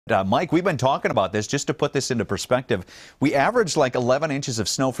Mike, we've been talking about this just to put this into perspective. We averaged like 11 inches of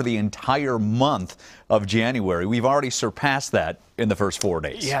snow for the entire month of January. We've already surpassed that in the first 4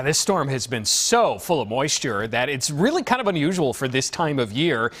 days. Yeah, this storm has been so full of moisture that it's really kind of unusual for this time of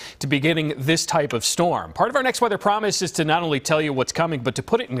year to be getting this type of storm. Part of our next weather promise is to not only tell you what's coming, but to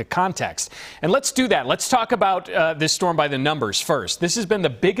put it into context. And let's do that. Let's talk about this storm by the numbers first. This has been the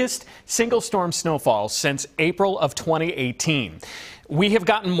biggest single storm snowfall since April of 2018. We have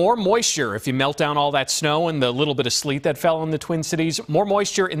gotten more moisture if you melt down all that snow and the little bit of sleet that fell in the Twin Cities, more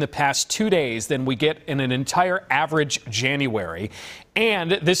moisture in the past 2 days than we get in an entire average January.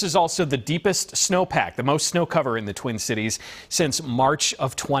 And this is also the deepest snowpack, the most snow cover in the Twin Cities since March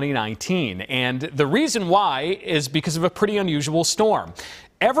of 2019. And the reason why is because of a pretty unusual storm.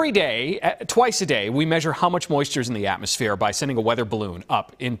 Every day, twice a day, we measure how much moisture is in the atmosphere by sending a weather balloon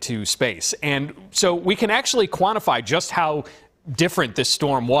up into space. And so we can actually quantify just how different this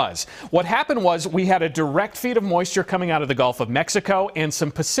storm was. What happened was we had a direct feed of moisture coming out of the Gulf of Mexico and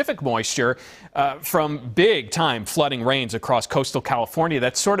some Pacific moisture from big-time flooding rains across coastal California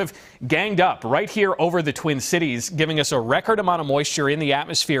that sort of ganged up right here over the Twin Cities, giving us a record amount of moisture in the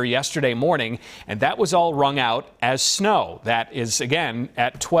atmosphere yesterday morning, and that was all wrung out as snow. That is, again,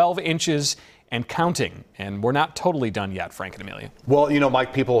 at 12 inches and counting. And we're not totally done yet, Frank and Amelia. Well, you know,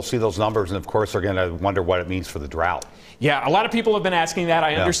 Mike, people will see those numbers and, of course, they're going to wonder what it means for the drought. Yeah, a lot of people have been asking that.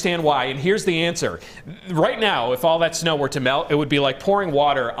 I understand why, and here's the answer. Right now, if all that snow were to melt, it would be like pouring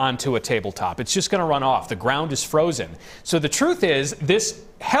water onto a tabletop. It's just going to run off. The ground is frozen. So the truth is, this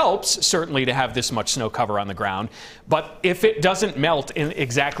helps, certainly, to have this much snow cover on the ground. But if it doesn't melt in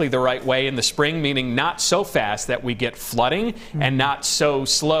exactly the right way in the spring, meaning not so fast that we get flooding and not so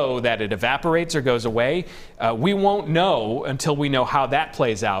slow that it evaporates or goes away, we won't know until we know how that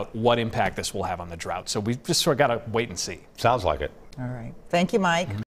plays out, what impact this will have on the drought. So we've just sort of got to wait and see. Sounds like it. All right. Thank you, Mike.